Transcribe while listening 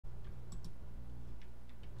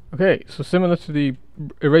Okay, so similar to the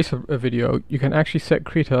eraser video, you can actually set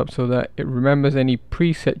Krita up so that it remembers any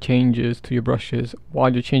preset changes to your brushes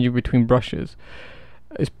while you're changing between brushes.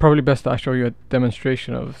 It's probably best that I show you a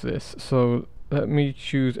demonstration of this. So let me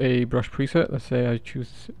choose a brush preset. Let's say I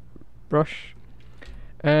choose brush,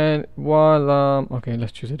 and while okay,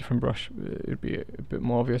 let's choose a different brush. It'd be a bit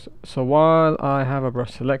more obvious. So while I have a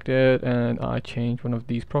brush selected and I change one of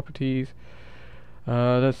these properties,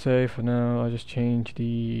 let's say for now I just change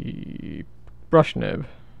the brush nib.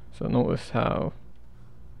 So notice how,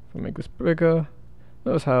 if I make this bigger,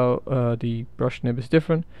 notice how the brush nib is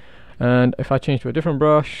different. And if I change to a different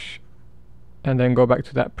brush and then go back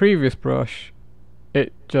to that previous brush,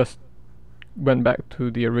 it just went back to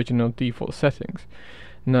the original default settings.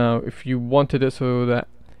 Now if you wanted it so that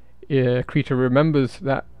Krita remembers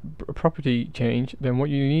that property change, then what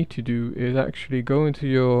you need to do is actually go into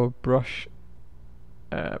your brush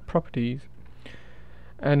properties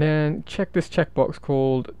and then check this checkbox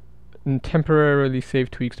called temporarily save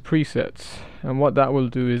tweaks to presets, and what that will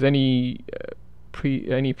do is any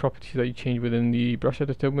properties that you change within the brush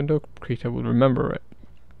editor window, Krita will remember it.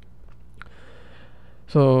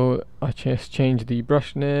 So I just change the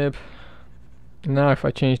brush nib. Now if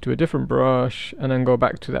I change to a different brush and then go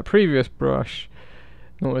back to that previous brush,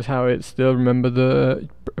 notice how it still remember the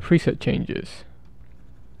preset changes.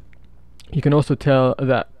 You can also tell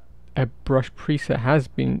that a brush preset has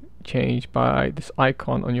been changed by this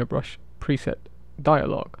icon on your brush preset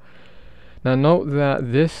dialog. Now note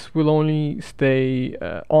that this will only stay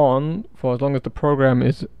on for as long as the program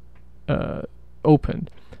is opened.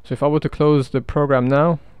 So if I were to close the program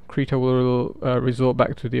now, Krita will resort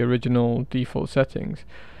back to the original default settings.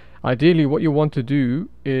 Ideally what you want to do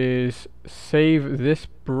is save this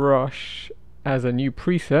brush as a new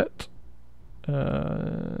preset.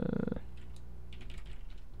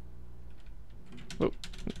 Oh,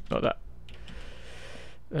 not that.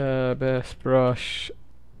 Best brush.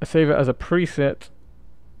 Save it as a preset,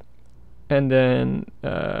 and then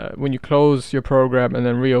when you close your program and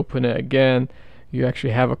then reopen it again, you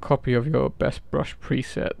actually have a copy of your best brush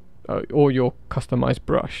preset or your customized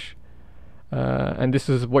brush. And this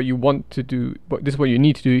is what you want to do, but this is what you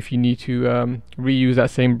need to do if you need to reuse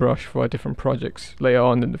that same brush for different projects later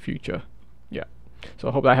on in the future. Yeah, so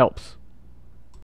I hope that helps.